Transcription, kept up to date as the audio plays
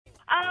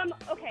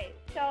Okay,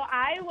 so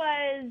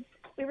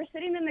we were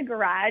sitting in the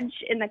garage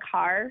in the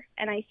car,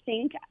 and I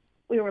think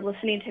we were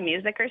listening to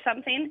music or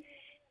something,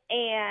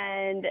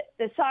 and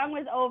the song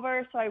was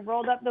over, so I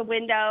rolled up the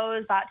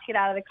windows, about to get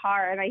out of the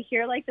car, and I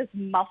hear like this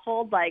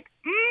muffled, like,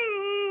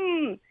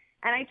 and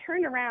I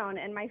turned around,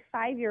 and my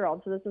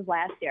 5-year-old, so this was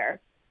last year,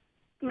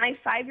 my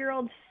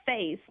 5-year-old's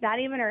face, not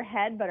even her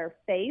head, but her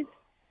face,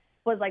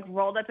 was like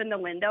rolled up in the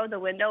window. The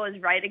window was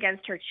right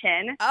against her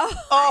chin.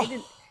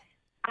 Oh.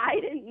 I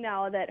didn't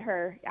know that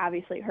her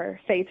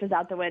face was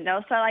out the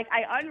window. So like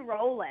I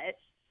unroll it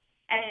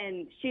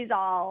and she's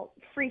all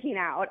freaking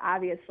out,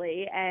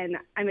 obviously. And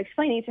I'm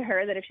explaining to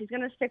her that if she's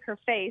going to stick her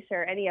face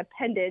or any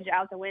appendage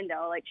out the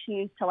window, like she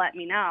needs to let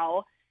me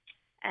know.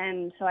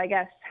 And so I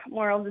guess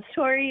moral of the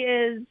story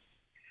is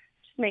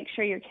just make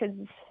sure your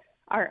kids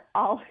are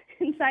all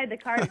inside the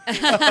car.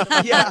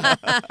 Yeah,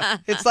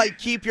 it's like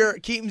keep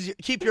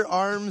your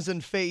arms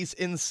and face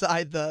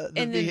inside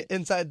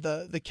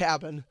the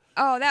cabin.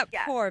 Oh, that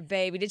poor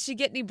baby. Did she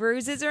get any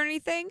bruises or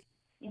anything?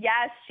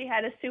 Yes, she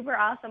had a super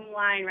awesome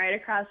line right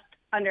across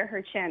under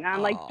her chin.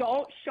 I'm like,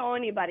 don't show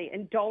anybody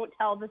and don't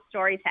tell the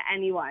story to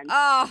anyone.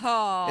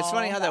 Oh. It's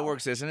funny how that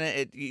works, isn't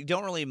it? You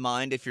don't really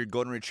mind if your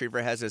golden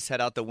retriever has his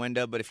head out the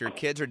window, but if your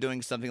kids are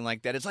doing something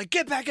like that, it's like,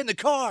 get back in the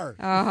car.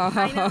 Oh.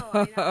 I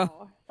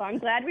know. So I'm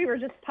glad we were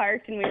just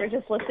parked and we were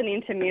just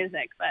listening to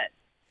music. But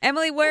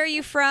Emily, where are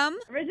you from?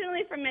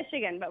 Originally from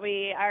Michigan, but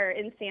we are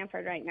in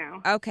Sanford right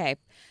now. Okay.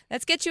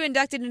 Let's get you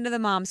inducted into the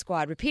Mom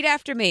Squad. Repeat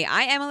after me.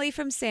 I, Emily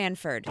from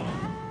Sanford.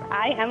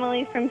 I,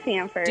 Emily from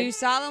Sanford. Do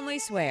solemnly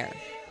swear.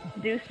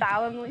 Do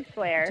solemnly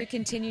swear. To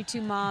continue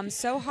to mom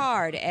so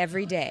hard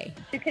every day.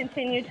 To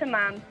continue to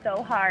mom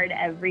so hard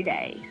every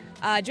day.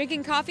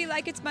 Drinking coffee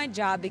like it's my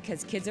job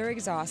because kids are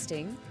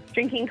exhausting.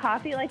 Drinking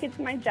coffee like it's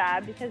my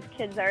job because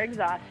kids are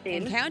exhausting.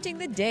 And counting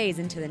the days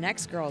until the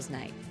next girls'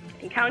 night.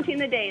 And counting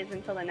the days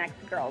until the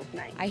next girls'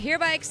 night. I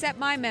hereby accept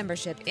my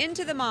membership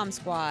into the Mom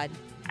Squad.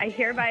 I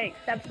hereby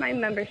accept my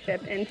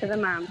membership into the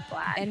Mom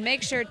Squad. And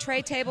make sure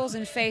tray tables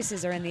and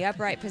faces are in the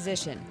upright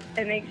position.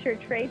 And make sure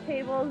tray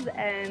tables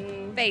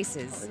and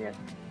faces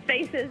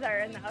are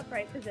in the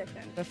upright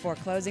position. Before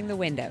closing the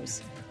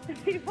windows.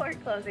 Before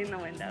closing the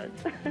windows.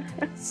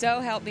 So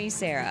help me,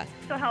 Sarah.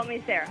 So help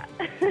me, Sarah.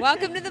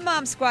 Welcome to the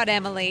Mom Squad,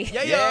 Emily.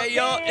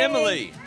 Yeah, Emily.